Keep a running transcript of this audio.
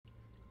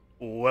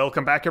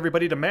Welcome back,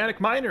 everybody, to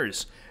Manic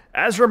Miners.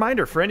 As a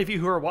reminder, for any of you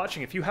who are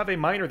watching, if you have a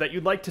miner that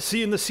you'd like to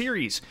see in the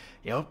series,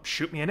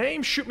 shoot me a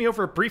name, shoot me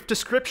over a brief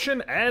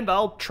description, and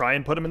I'll try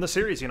and put them in the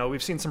series.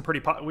 We've seen some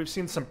pretty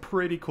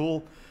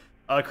cool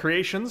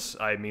creations.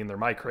 I mean, they're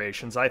my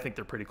creations. I think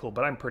they're pretty cool,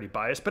 but I'm pretty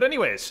biased. But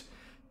anyways,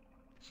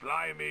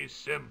 Slimy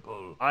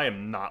simple. I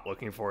am not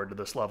looking forward to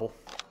this level.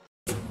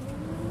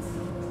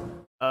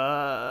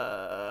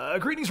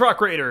 Greetings, Rock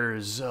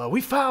Raiders!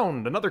 We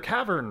found another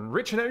cavern,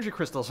 rich in energy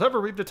crystals. However,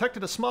 we've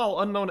detected a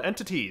small, unknown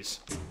entities.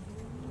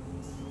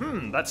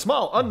 That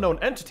small, unknown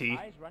entity...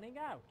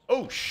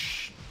 Oh,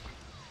 shh.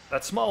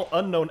 That small,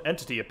 unknown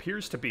entity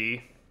appears to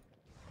be...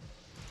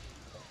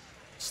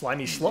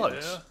 slimy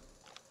slugs.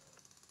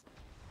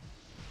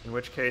 In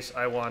which case,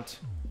 I want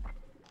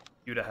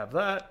you to have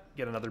that,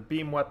 get another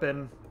beam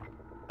weapon.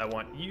 I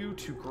want you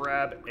to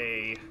grab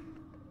a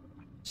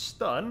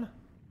stun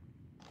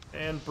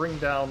and bring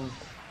down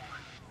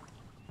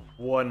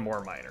one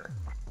more miner.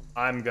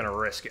 I'm gonna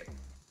risk it.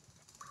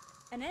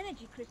 An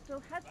energy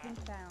crystal has been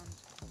found.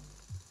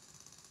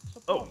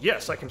 Oh,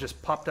 yes, I can just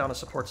pop down a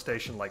support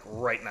station, like,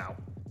 right now.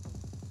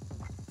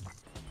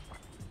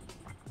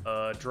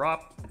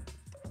 Drop.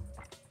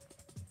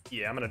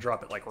 Yeah, I'm gonna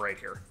drop it, like, right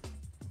here.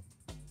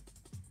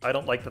 I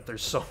don't like that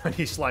there's so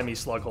many slimy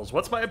slug holes.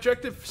 What's my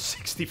objective?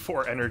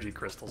 64 energy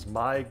crystals.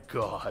 My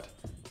god.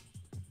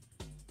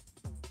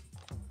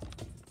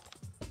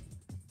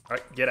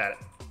 Alright, get at it.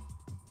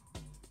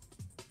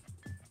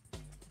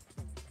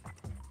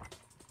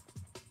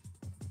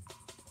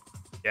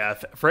 Yeah,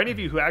 for any of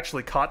you who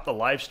actually caught the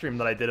live stream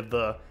that I did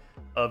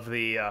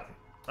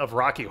of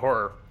Rocky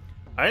Horror,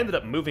 I ended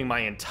up moving my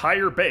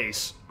entire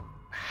base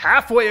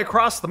halfway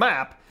across the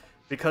map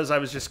because I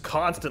was just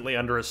constantly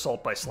under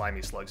assault by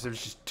slimy slugs.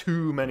 There's just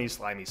too many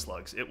slimy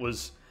slugs. It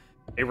was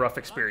a rough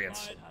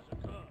experience.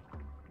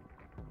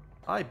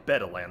 I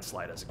bet a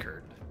landslide has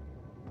occurred.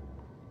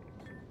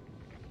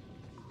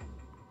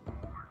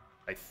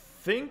 I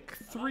think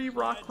 3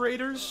 Rock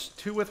Raiders,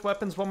 2 with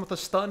weapons, 1 with a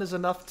stun, is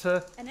enough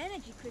to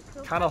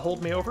kind of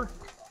hold me over.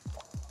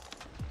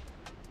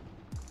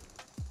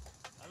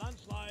 At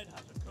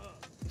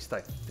least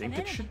I think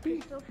it should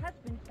be.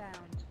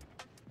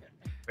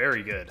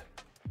 Very good.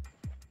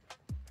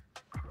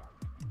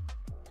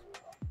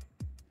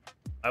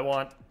 I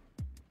want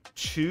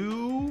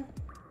 2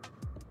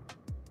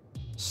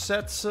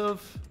 sets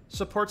of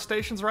support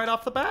stations right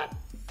off the bat.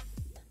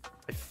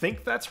 I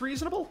think that's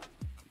reasonable.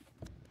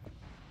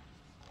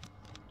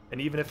 And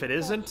even if it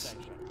isn't,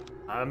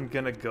 I'm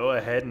gonna go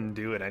ahead and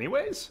do it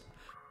anyways.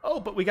 Oh,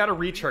 but we got a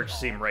recharge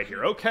seam right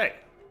here. Okay.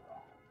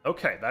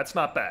 Okay, that's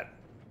not bad.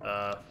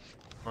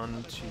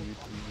 1, 2, 3,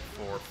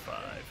 4, 5.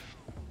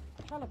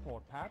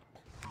 Teleport pad.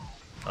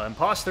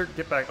 Imposter,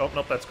 get back. Oh,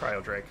 nope, that's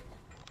Cryo Drake.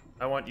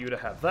 I want you to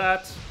have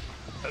that.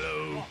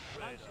 Hello.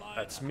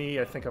 That's me.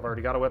 I think I've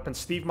already got a weapon.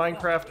 Steve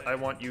Minecraft, I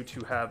want you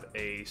to have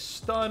a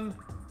stun.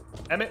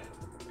 Emmett,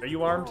 are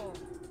you armed?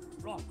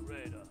 Rock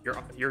Raider.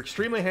 You're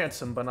extremely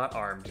handsome, but not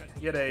armed.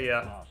 Get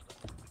a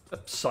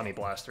Sunny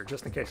Blaster,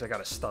 just in case I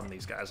gotta stun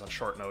these guys on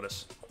short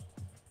notice.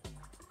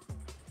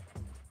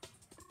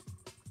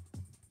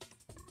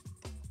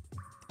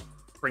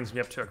 Brings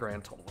me up to a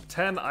grand total of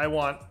 10. I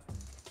want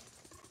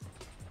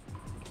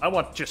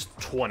just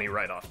 20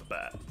 right off the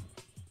bat.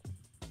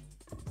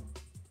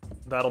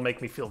 That'll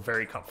make me feel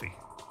very comfy.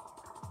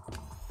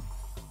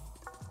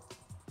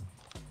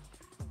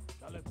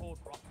 Teleport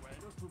Rock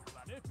Raider to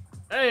planet.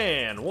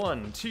 And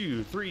 1,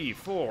 2, 3,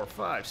 4,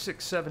 5,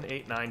 6, 7,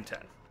 8, 9, 10.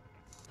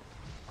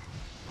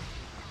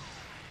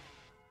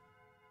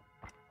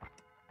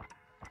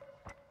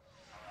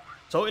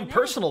 So in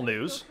personal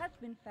news,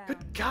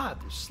 good God,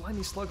 there's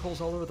slimy slug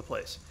holes all over the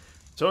place.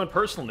 So in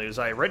personal news,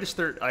 I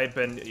registered,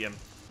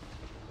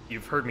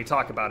 you've heard me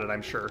talk about it,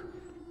 I'm sure.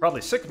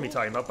 Probably sick of me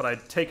talking about, but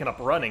I'd taken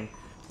up running,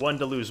 1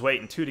 to lose weight,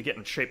 and 2 to get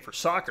in shape for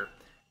soccer.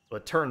 So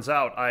it turns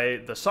out,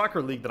 the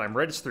soccer league that I'm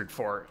registered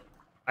for,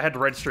 I had to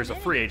register as a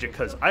free agent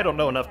because I don't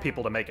know enough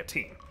people to make a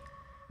team.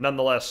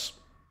 Nonetheless,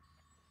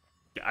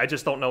 I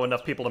just don't know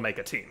enough people to make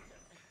a team.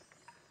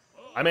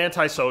 I'm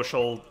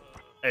antisocial.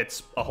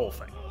 It's a whole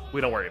thing. We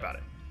don't worry about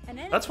it.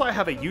 That's why I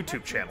have a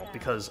YouTube channel,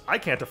 because I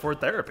can't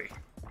afford therapy.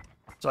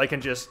 So I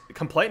can just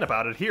complain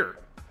about it here.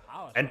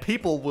 And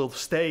people will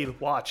stay,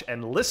 watch,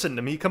 and listen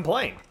to me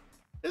complain.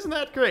 Isn't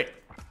that great?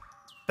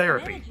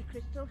 Therapy.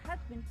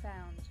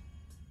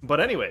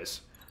 But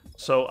anyways,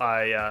 so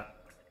I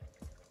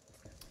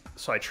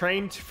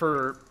trained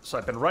for, so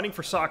I've been running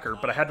for soccer,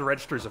 but I had to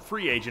register as a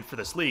free agent for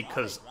this league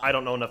because I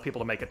don't know enough people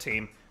to make a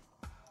team.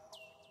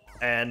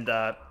 And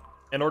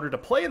in order to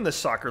play in this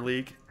soccer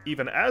league,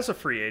 even as a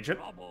free agent,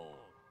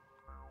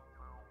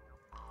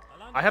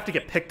 I have to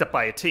get picked up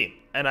by a team.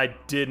 And I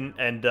didn't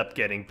end up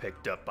getting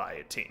picked up by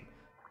a team.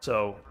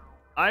 So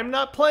I'm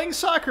not playing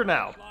soccer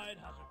now.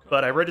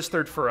 But I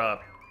registered for I'm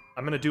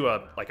going to do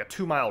a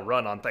 2-mile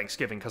run on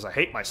Thanksgiving because I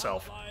hate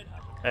myself.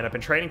 And I've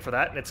been training for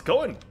that, and it's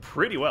going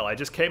pretty well. I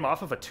just came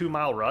off of a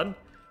 2-mile run.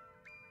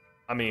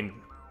 I mean,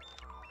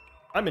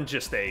 I'm in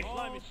just a...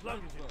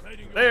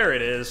 There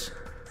it is.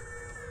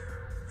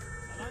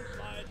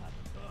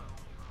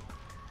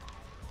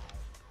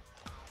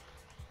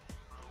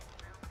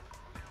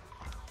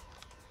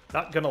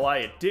 Not gonna lie,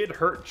 it did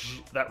hurt.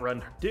 That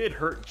run did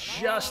hurt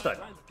just a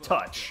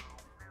touch.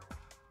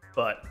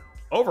 But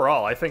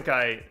overall, I think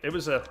it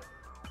was a...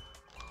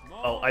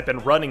 Well, I've been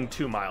running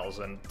 2 miles,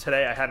 and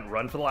today I hadn't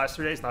run for the last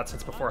 3 days, not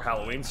since before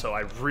Halloween, so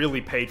I really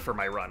paid for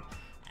my run.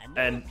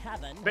 And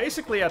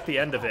basically at the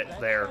end of it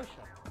there,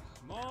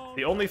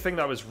 the only thing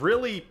that was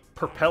really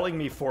propelling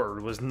me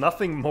forward was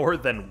nothing more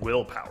than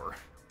willpower.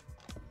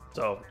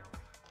 So,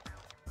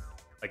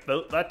 like,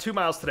 that 2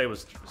 miles today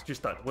was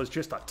just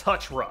a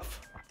touch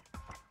rough.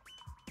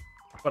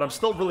 But I'm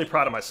still really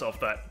proud of myself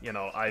that, you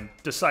know, I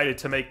decided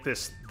to make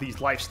these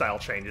lifestyle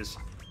changes.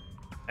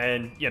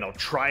 And, you know,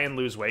 try and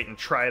lose weight and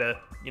try to,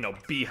 you know,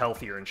 be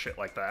healthier and shit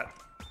like that.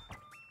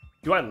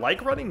 Do I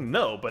like running?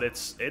 No, but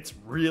it's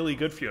really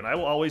good for you. And I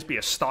will always be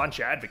a staunch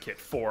advocate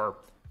for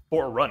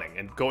running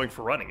and going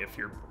for running. If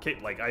you're,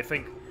 like, I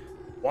think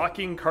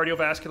walking,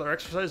 cardiovascular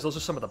exercise, those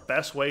are some of the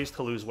best ways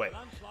to lose weight.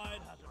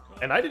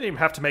 And I didn't even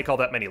have to make all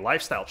that many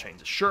lifestyle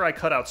changes. Sure, I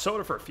cut out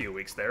soda for a few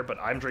weeks there, but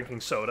I'm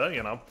drinking soda,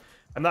 you know.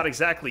 I'm not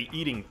exactly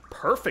eating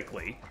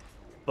perfectly,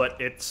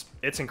 but it's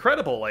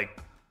incredible, like,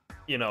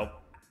 you know,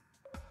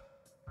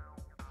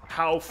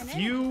 how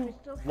few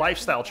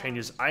lifestyle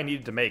changes I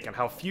needed to make and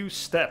how few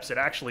steps it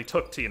actually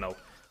took to, you know,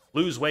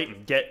 lose weight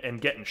and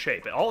get in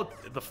shape.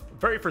 The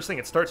very first thing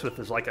it starts with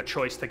is like a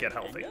choice to get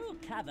healthy. A new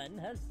cavern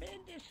has been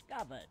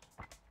discovered.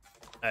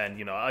 And,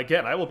 you know,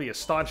 again, I will be a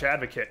staunch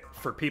advocate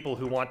for people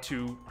who want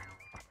to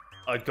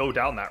go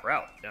down that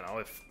route. You know,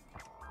 if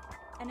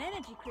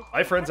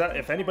my friends,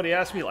 if anybody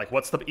asks me, like,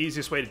 what's the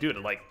easiest way to do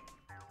it, like,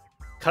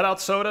 cut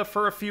out soda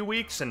for a few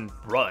weeks and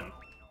run.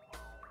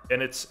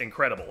 And it's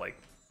incredible. Like,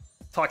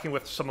 talking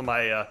with some of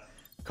my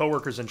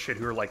coworkers and shit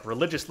who are, like,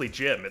 religiously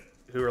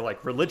who are,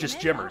 like, religious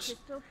gymmers,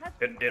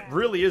 it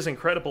really is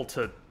incredible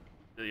to,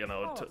 you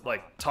know, to,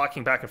 like,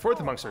 talking back and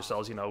forth amongst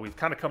ourselves, you know, we've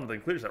kind of come to the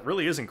conclusion that it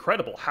really is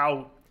incredible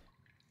how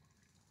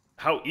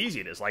easy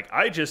it is. Like,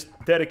 I just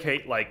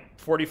dedicate, like,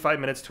 45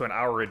 minutes to an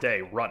hour a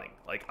day running.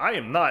 Like, I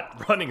am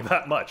not running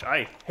that much.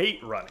 I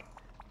hate running.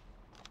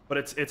 But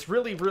it's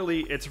really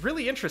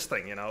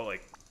interesting, you know,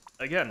 like,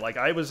 again, like,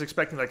 I was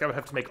expecting, like, I would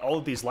have to make all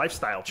of these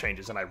lifestyle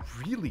changes, and I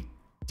really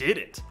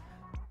didn't.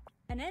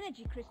 An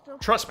energy crystal.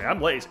 Trust me,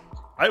 I'm lazy.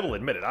 I will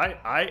admit it.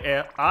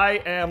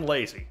 I am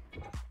lazy.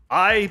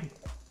 The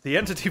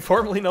entity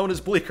formerly known as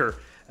Bleaker,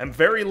 am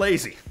very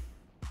lazy.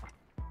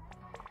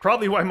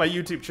 Probably why my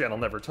YouTube channel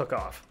never took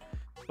off.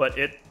 But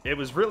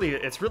it's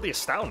really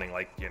astounding.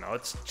 Like, you know,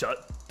 it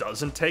just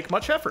doesn't take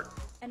much effort.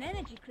 An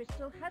energy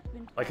crystal has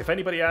been found. Like, if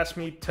anybody asked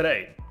me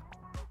today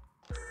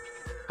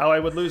how I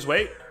would lose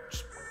weight,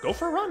 just go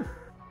for a run.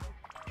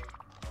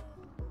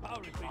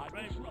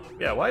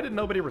 Yeah, why did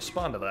nobody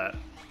respond to that?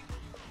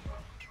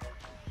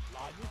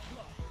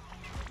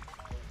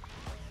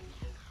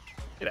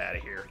 Get out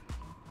of here.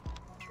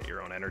 Get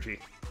your own energy.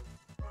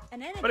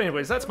 But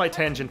anyways, that's my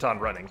tangent on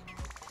running.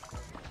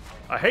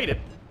 I hate it,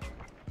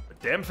 but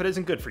damn if it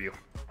isn't good for you.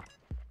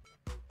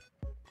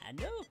 A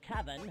new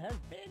cavern has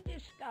been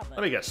discovered.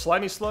 Let me guess,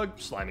 Slimy Slug?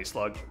 Slimy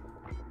Slug.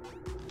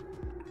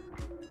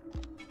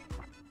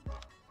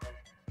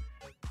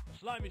 The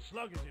slimy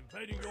slug is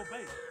invading your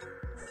base.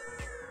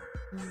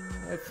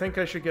 I think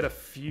I should get a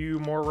few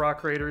more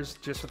Rock Raiders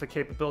just with the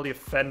capability of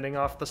fending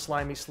off the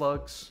Slimy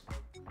Slugs.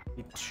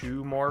 Need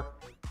 2 more.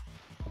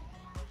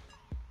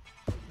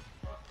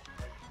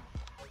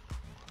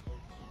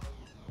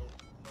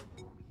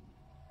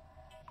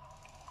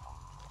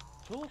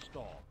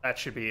 That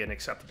should be an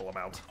acceptable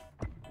amount.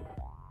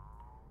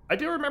 I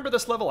do remember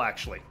this level,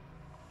 actually.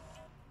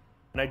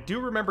 And I do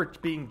remember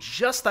it being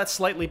just that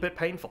slightly bit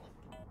painful.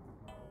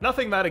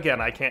 Nothing that, again,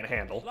 I can't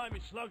handle.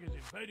 Slimy slug is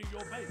invading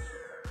your base.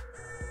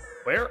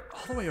 Where?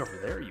 All the way over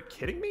there? Are you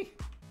kidding me?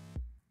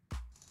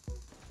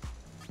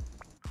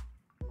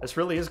 This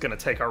really is going to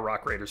take our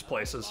Rock Raiders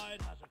places.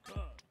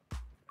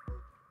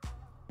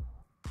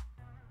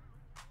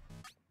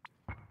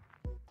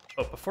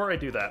 Oh, before I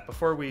do that,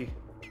 before we...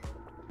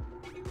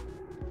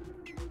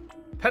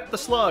 Pet the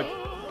slug!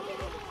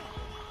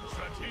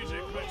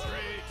 Strategic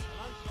retreat.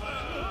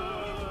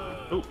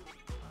 Ooh.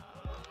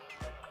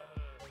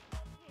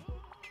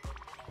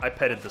 I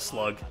petted the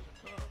slug.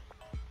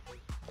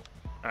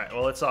 Alright,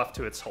 well, it's off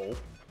to its hole.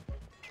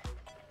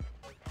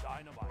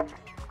 Dynamite.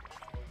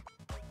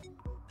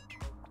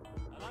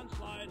 A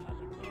landslide has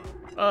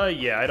occurred.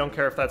 Yeah, I don't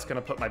care if that's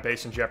gonna put my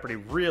base in jeopardy.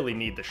 Really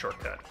need the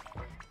shortcut.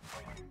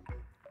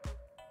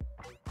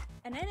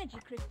 An energy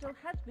crystal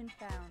has been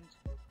found.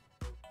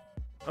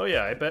 Oh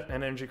yeah, I bet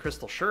an energy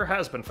crystal sure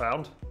has been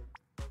found.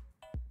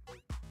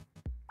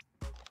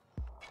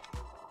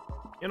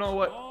 You know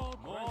what?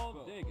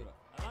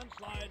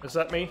 Is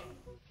that me?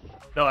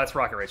 No, that's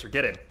Rocket Racer.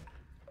 Get in.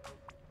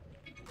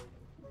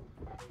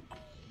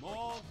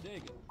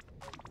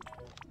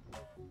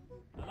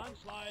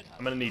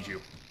 I'm gonna need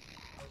you.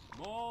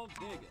 Oh,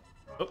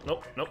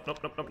 nope, nope, nope,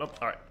 nope, nope, nope.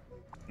 Alright.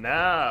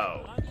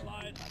 Now.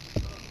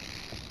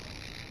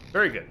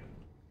 Very good.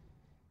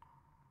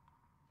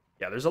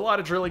 Yeah, there's a lot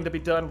of drilling to be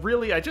done.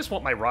 Really, I just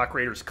want my Rock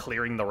Raiders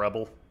clearing the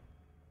Rebel.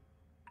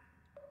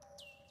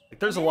 Like,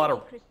 there's a An lot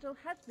energy of crystal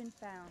has been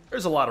found.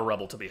 there's a lot of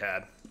rubble to be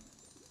had.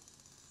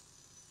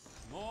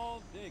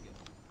 Small digger.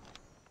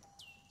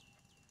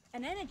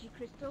 An energy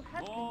crystal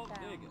has Small been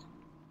found. digger.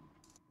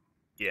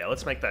 Yeah,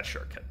 let's make that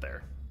shortcut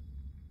there.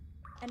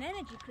 An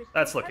energy crystal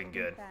That's has looking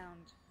been good.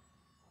 found.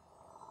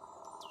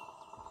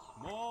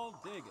 Small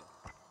digger.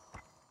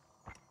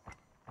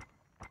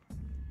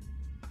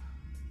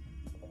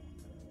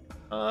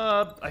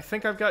 I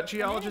think I've got An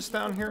geologists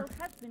energy down here.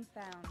 crystal has been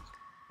found.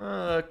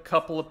 A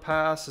couple of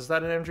paths. Is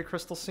that an energy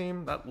crystal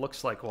seam? That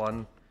looks like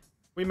one.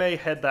 We may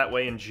head that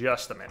way in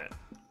just a minute.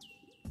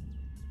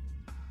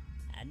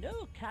 A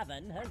new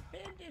cavern has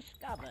been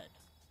discovered.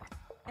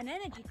 An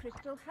energy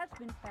crystal has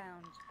been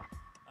found.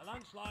 A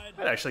landslide.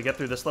 I'd actually get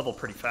through this level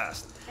pretty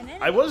fast. An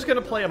I was going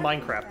to play a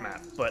energy crystal Minecraft has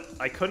map, been found.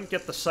 but I couldn't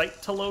get the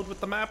site to load with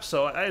the map,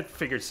 so I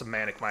figured some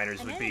Manic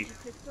Miners An would be energy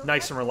crystal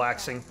nice has and been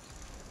relaxing. found.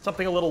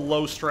 Something a little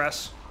low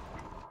stress.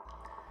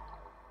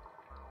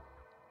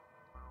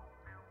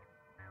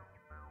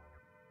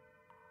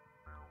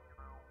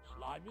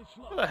 Slimy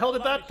slug. Where the hell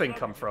did that Slimy thing slug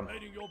come is from?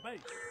 invading your base.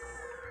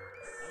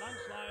 A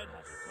landslide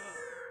has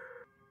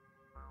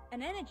occurred.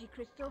 An energy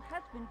crystal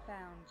has been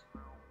found.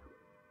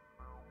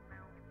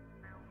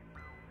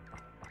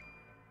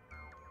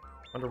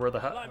 Wonder where the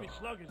hell... Slimy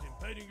slug is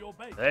invading your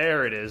base.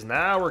 There it is.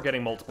 Now we're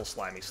getting multiple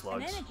slimy An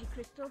slugs. energy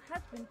crystal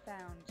has been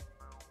found.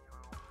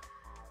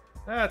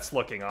 That's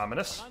looking A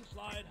ominous.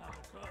 landslide has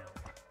occurred.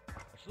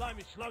 A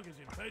slimy slug is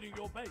invading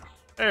your base.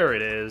 There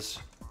it is.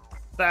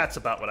 That's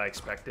about what I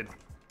expected.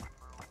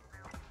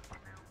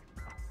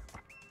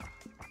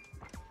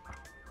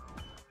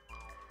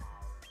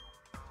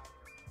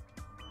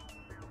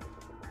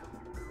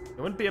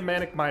 It wouldn't be a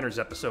Manic Miners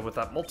episode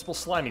without multiple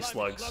slimy Slimy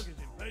slugs slug is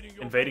invading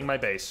your invading base. my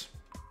base.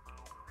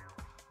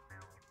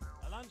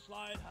 A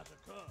landslide has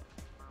occurred.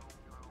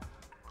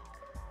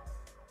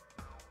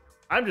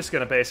 I'm just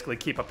gonna basically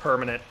keep a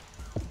permanent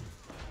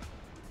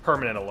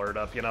alert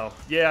up, you know.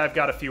 Yeah, I've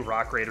got a few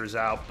rock raiders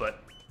out,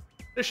 but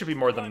this should be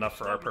more than Slimy enough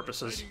for our slug is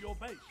purposes. invading your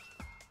base.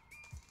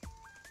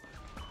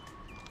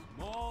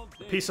 Small The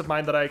digger. peace of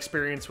mind that I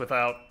experience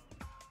without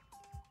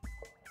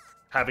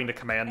having to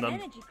command An them,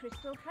 energy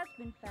crystal has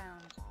been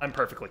found. I'm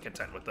perfectly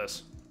content with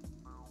this.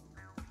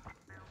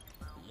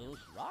 Loose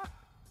rock.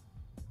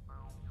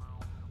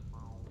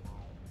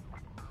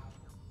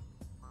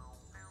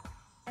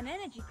 An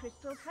energy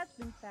crystal has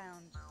been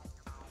found.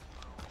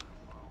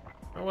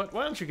 You know what?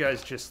 Why don't you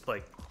guys just,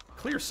 like,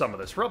 clear some of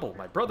this rubble,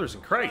 my brothers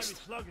in Christ?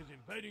 Slimy slug is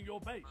invading your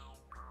base.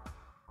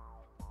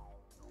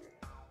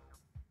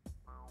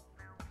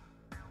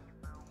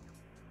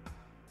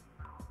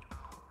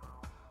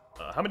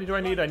 How many do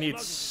I need? I need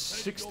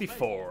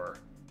 64.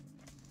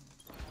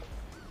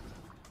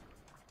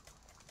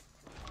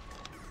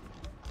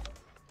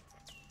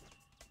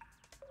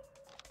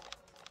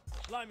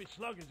 Slimy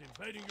slug is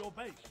invading your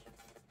base.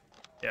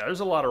 Yeah, there's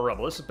a lot of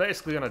rubble. This is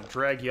basically gonna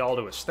drag y'all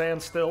to a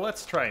standstill.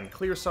 Let's try and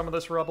clear some of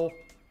this rubble.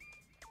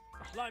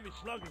 A slimy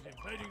slug is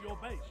invading your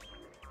base.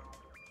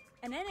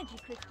 An energy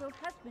crystal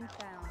has been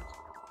found.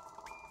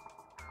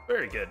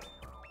 Very good.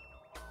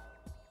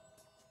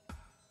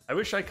 I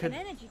wish I An could...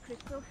 energy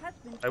crystal has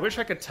been found. I wish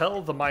I could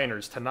tell the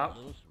miners to not...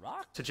 Loose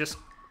rock. to just...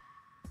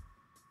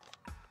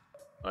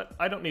 But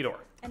I don't need ore.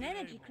 An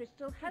energy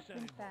crystal has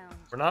been found.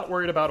 We're not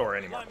worried about ore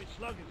anymore. Slimy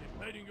slug is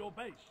invading your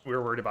base.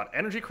 We're worried about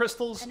energy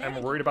crystals, An and we're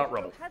energy worried about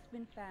crystal rubble. has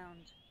been found.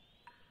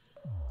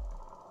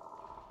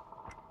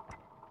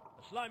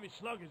 A slimy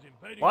slug is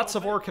invading Lots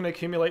your of ore base. can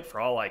accumulate for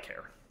all I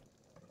care.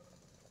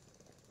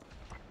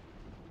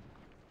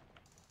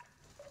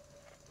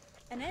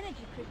 An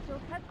energy crystal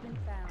has been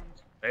found.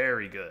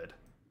 Very good.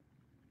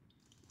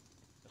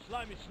 A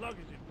slimy slug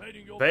is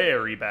invading your base.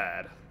 Very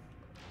bad.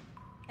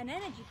 An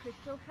energy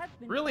crystal has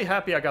been Really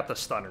happy I got the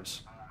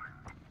stunners.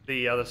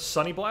 The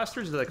Sunny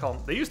Blasters, do they call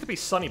them? They used to be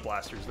Sunny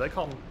Blasters. Do they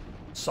call them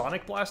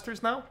Sonic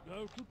Blasters now?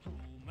 Go to tool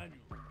menu.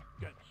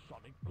 Get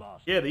Sonic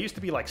Blast. Yeah, they used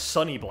to be like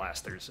Sunny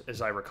Blasters,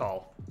 as I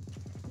recall.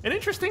 An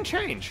interesting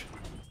change.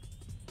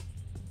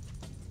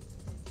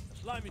 A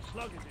slimy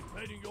slug is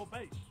invading your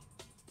base.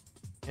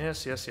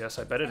 Yes, yes, yes,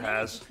 I bet it An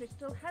has. energy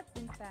crystal has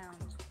been found.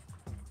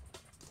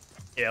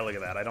 Yeah, look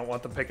at that. I don't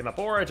want them picking up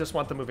ore, I just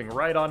want them moving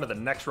right on to the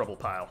next rubble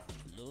pile.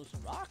 Loose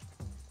rock.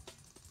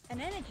 An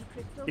energy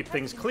crystal Keep has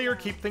things been clear,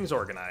 found. keep things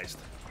organized.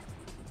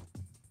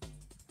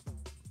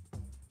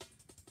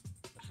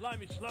 A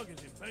slimy slug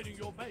is invading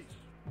your base.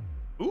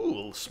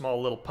 Ooh,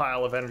 small little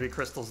pile of energy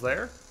crystals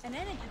there. An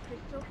energy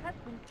crystal has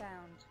been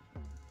found.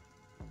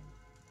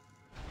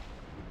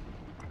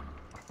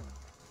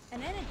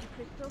 An energy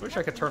crystal Wish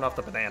has I could been turn off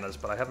the found. bananas,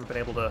 but I haven't been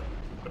able to...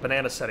 The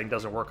banana setting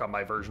doesn't work on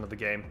my version of the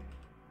game.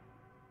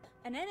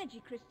 An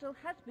energy crystal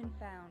has been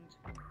found.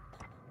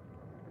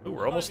 Ooh,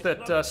 we're almost Slimy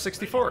at slug is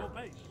 64. invading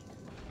your base.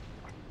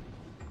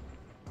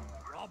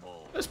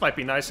 Rubble. This might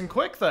be nice and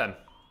quick then.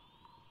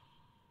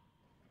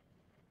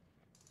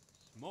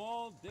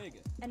 Small digger.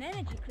 An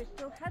energy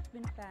crystal has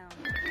been found.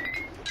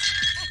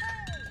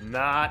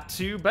 Not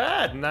too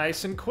bad,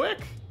 nice and quick.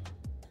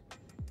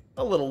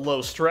 A little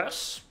low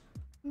stress.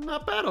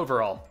 Not bad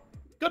overall.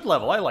 Good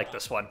level, I like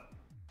this one.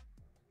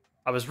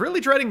 I was really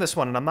dreading this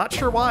one, and I'm not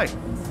sure why.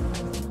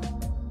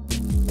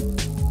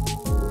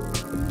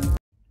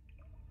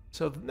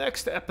 So the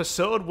next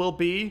episode will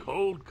be...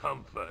 Cold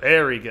comfort.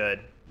 Very good.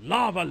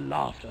 Lava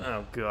laughter.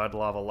 Oh god,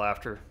 lava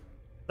laughter.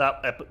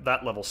 That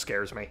level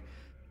scares me.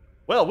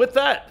 Well, with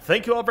that,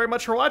 thank you all very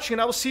much for watching,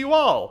 and I will see you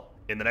all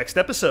in the next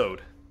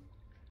episode.